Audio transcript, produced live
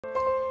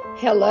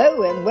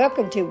Hello and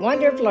welcome to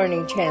Wonder of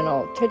Learning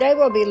channel. Today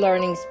we'll be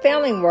learning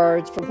spelling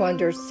words for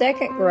Wonder's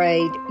 2nd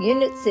grade,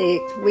 Unit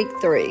 6, Week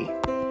 3.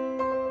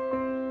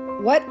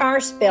 What are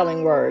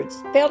spelling words?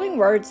 Spelling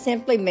words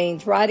simply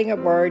means writing a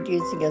word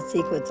using a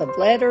sequence of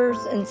letters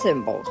and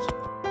symbols.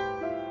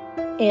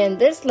 In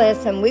this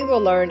lesson, we will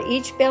learn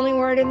each spelling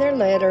word and their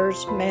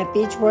letters, map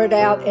each word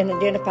out and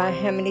identify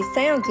how many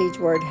sounds each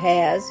word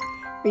has,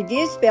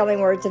 review spelling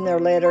words and their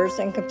letters,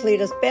 and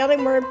complete a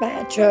spelling word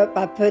matchup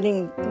by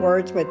putting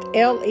words with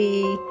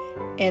LE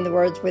and the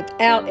words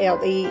without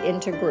LE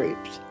into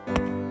groups.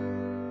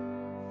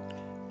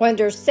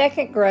 Wonder's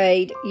 2nd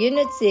grade,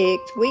 Unit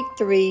 6, Week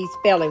 3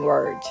 spelling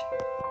words.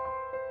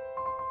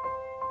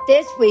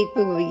 This week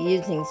we will be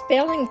using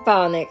spelling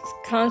phonics,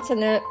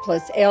 consonant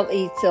plus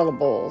LE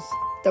syllables.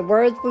 The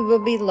words we will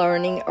be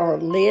learning are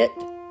lit,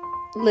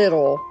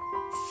 little,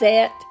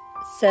 set,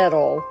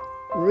 settle,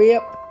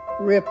 rip,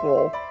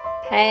 ripple,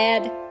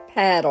 pad,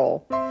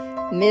 paddle,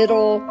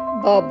 middle,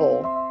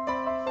 bubble.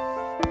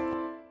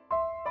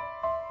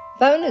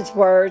 Bonus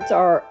words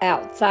are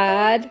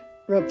outside,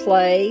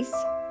 replace,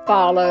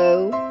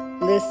 follow,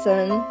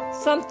 listen,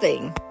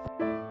 something.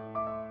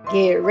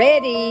 Get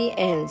ready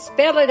and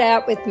spell it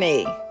out with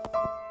me.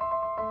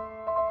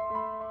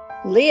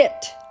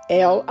 Lit,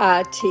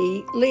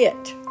 L-I-T,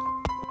 lit.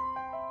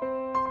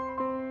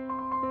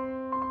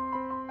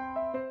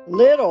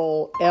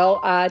 Little,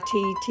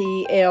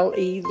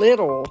 L-I-T-T-L-E,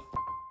 little.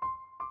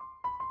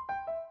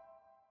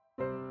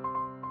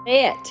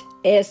 Set,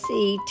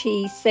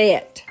 S-E-T,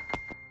 set.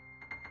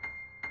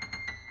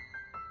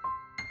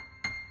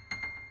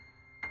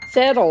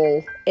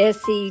 Settle,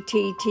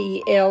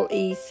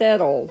 S-E-T-T-L-E,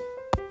 settle.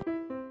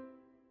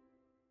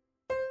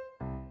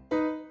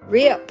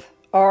 Rip,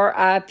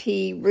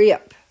 R-I-P,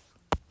 rip.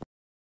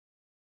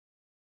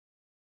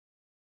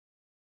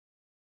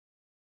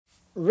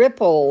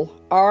 Ripple,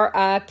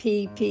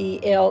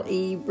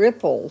 R-I-P-P-L-E,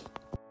 ripple.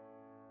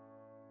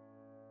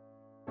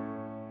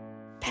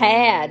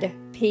 Pad,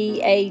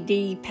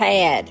 P-A-D,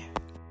 pad.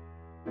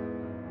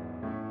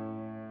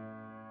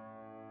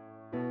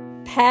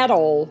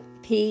 Paddle,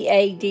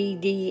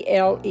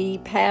 P-A-D-D-L-E,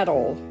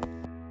 paddle.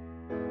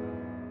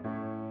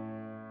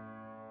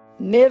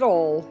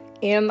 Middle,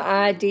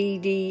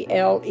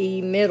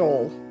 M-I-D-D-L-E,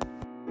 middle.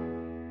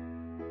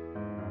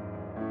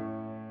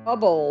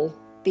 Bubble,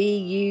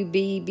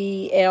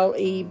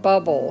 B-U-B-B-L-E,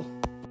 bubble.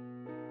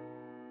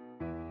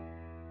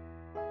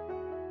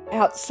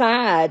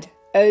 Outside,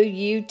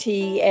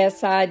 O-U-T-S-I-D-E,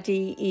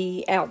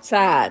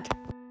 outside.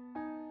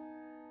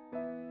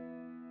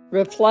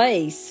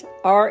 Replace,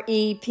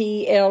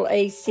 R-E-P-L-A-C-E,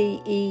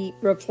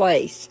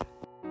 replace.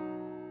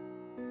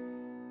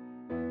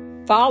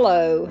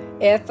 Follow,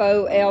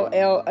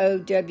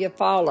 F-O-L-L-O-W,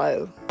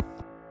 follow.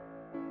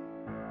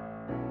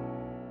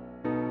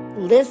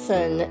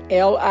 Listen,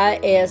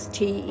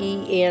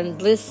 L-I-S-T-E-N,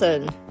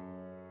 listen.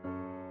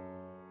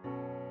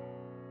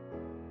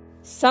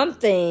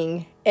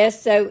 Something,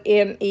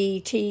 S-O-M-E-T-H-I-N-G,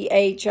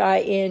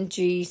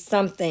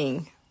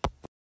 something.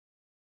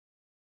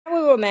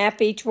 We will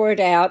map each word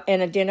out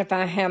and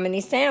identify how many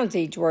sounds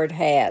each word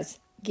has.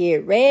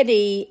 Get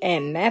ready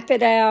and map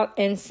it out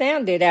and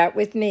sound it out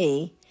with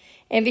me.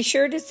 And be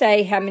sure to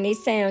say how many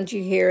sounds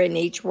you hear in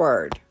each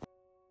word.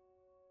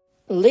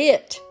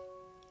 Lit,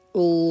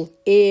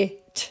 L-I-T,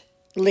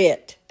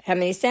 lit. How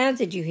many sounds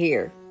did you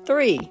hear?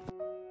 3.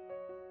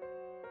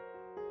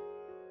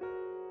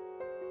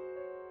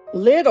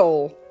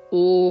 Little,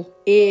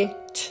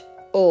 L-I-T,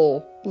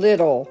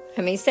 little.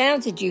 How many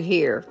sounds did you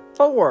hear?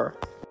 4.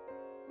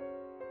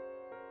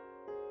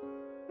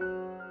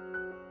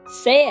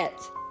 Set,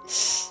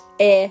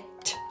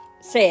 S-E-T,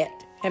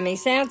 set. How many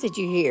sounds did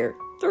you hear?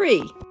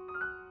 3.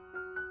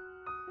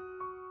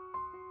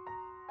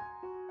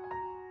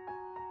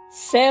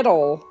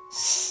 Settle,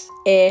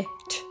 S-E-T,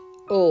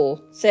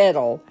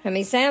 settle. How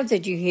many sounds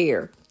did you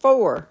hear?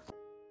 4.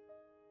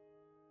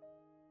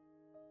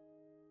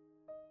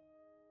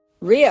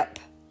 Rip,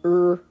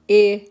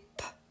 R-I-P,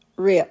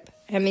 rip.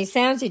 How many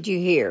sounds did you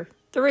hear?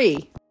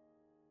 3.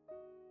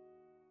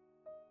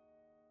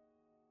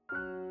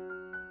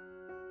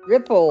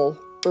 Ripple,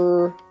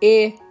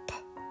 R-I-P,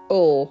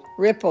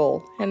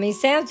 ripple. How many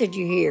sounds did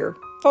you hear?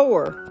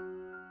 4.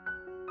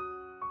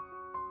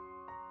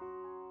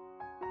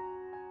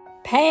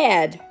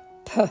 Pad,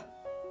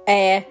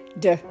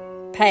 P-A-D,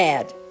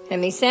 pad. How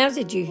many sounds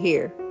did you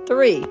hear?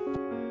 3.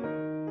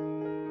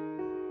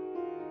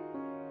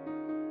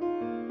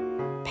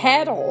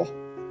 Paddle,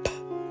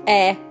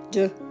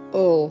 P-A-D,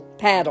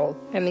 paddle.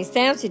 How many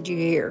sounds did you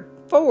hear?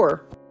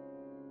 4.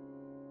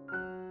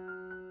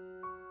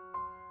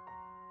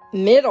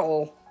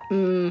 Middle,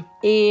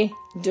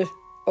 M-I-D,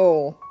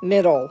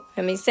 middle.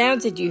 How many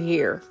sounds did you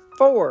hear?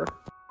 4.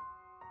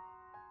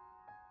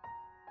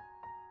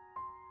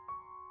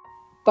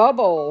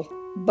 Bubble,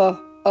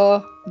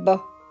 B-U-B-B,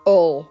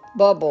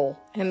 bubble.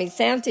 How many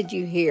sounds did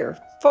you hear?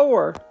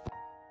 4.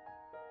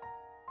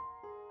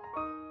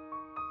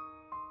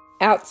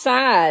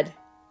 Outside,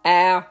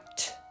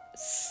 out-s-I-d,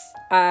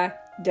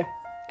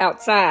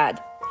 outside.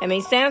 How many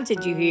sounds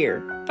did you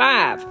hear?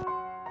 5.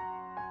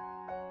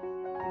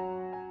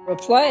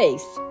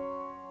 Replace.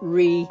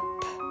 Replace.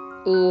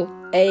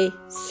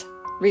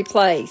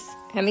 Replace.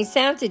 How many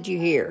sounds did you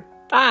hear?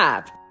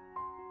 5.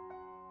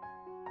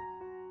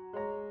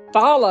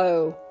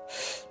 Follow.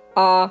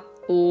 Follow.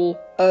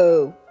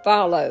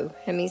 Follow.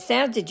 How many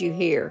sounds did you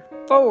hear?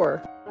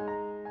 4.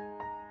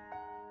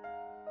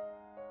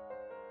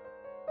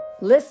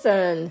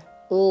 Listen.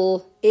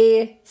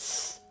 Listen.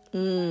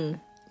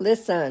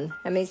 Listen.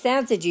 How many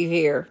sounds did you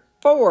hear?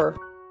 4.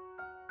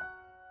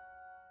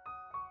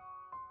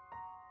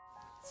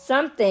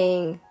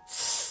 Something.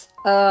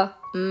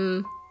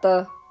 Something.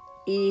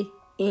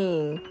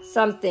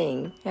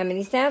 How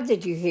many sounds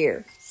did you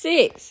hear?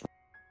 6.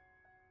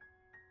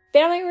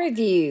 Spelling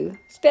review.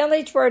 Spell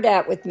each word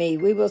out with me.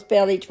 We will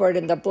spell each word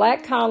in the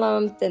black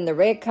column, then the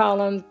red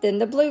column, then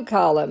the blue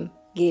column.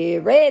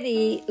 Get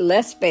ready.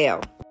 Let's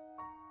spell.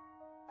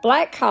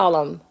 Black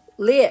column.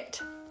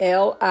 Lit.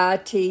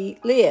 L-I-T.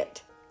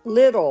 Lit.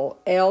 Little.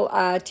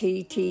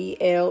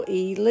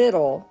 L-I-T-T-L-E.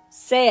 Little.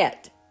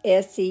 Set.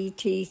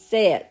 S-E-T.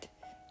 Set.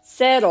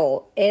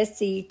 Settle.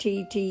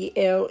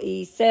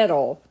 S-E-T-T-L-E.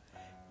 Settle.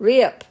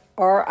 Rip.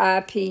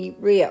 R-I-P.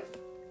 Rip.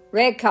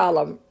 Red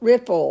column.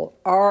 Ripple.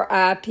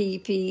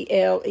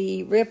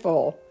 R-I-P-P-L-E.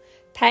 Ripple.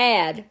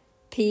 Pad.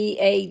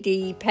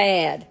 P-A-D.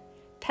 Pad.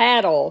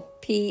 Paddle.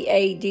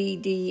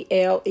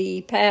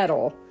 P-A-D-D-L-E.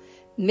 Paddle.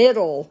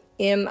 Middle.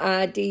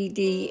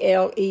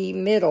 M-I-D-D-L-E.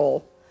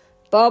 Middle.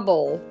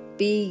 Bubble.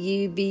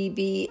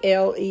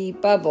 B-U-B-B-L-E.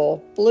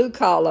 Bubble. Blue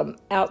column.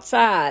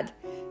 Outside.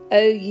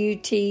 O-U-T-S-I-D-E.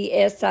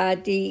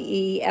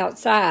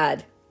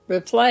 Outside.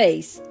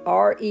 Replace.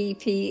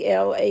 R-E-P-L-A-C-E.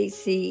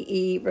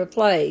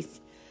 Replace.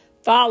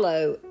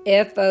 Follow.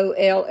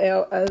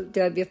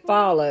 F-O-L-L-O-W.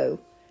 Follow.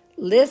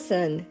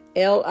 Listen.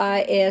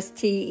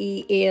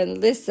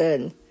 L-I-S-T-E-N.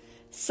 Listen.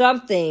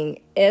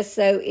 Something.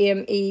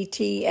 S-O-M-E-T-H-I-N-G.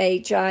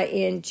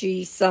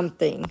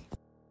 Something.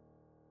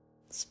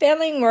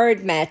 Spelling word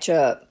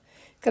matchup.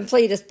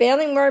 Complete a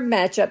spelling word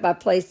matchup by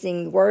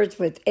placing words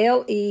with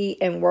L-E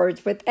and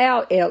words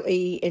without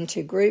L-E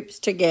into groups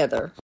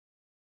together.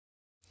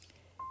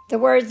 The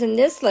words in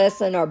this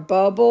lesson are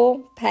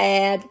bubble,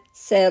 pad,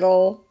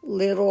 settle,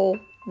 little,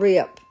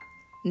 rip,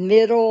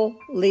 middle,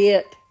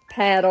 lit,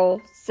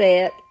 paddle,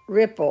 set,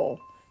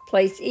 ripple.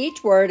 Place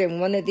each word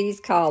in one of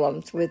these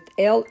columns with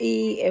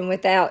L-E and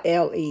without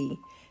L-E.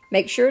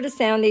 Make sure to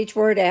sound each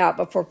word out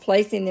before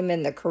placing them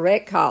in the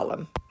correct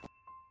column.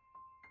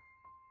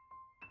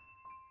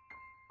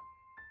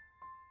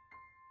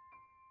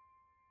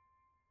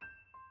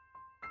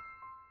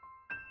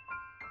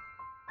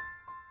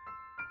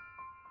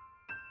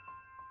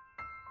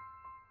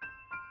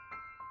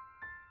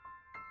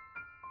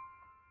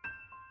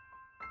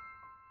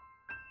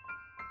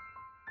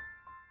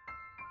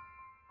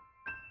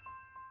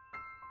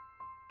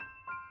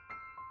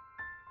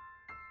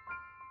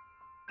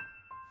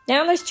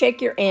 Now let's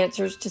check your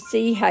answers to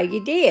see how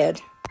you did.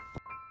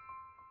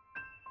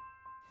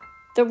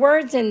 The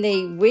words in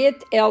the with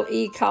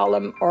L-E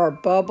column are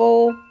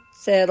bubble,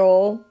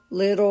 settle,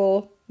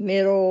 little,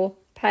 middle,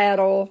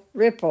 paddle,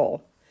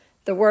 ripple.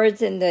 The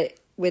words in the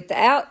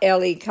without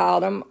L-E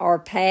column are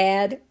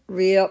pad,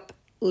 rip,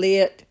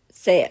 lit,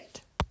 set.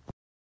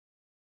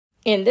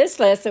 In this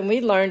lesson, we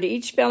learned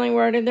each spelling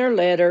word in their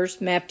letters,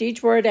 mapped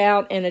each word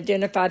out, and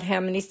identified how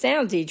many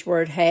sounds each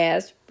word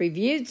has,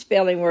 reviewed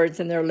spelling words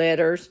in their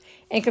letters,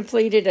 and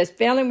completed a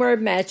spelling word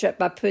matchup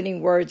by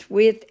putting words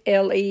with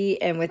L-E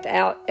and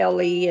without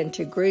L-E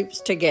into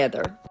groups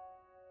together.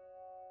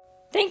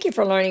 Thank you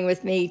for learning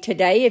with me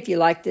today. If you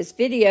like this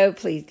video,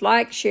 please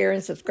like, share,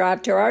 and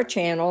subscribe to our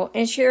channel,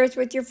 and share us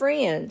with your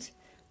friends.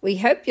 We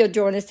hope you'll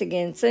join us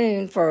again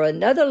soon for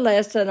another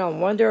lesson on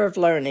Wonder of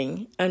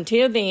Learning.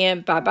 Until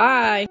then,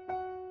 bye-bye.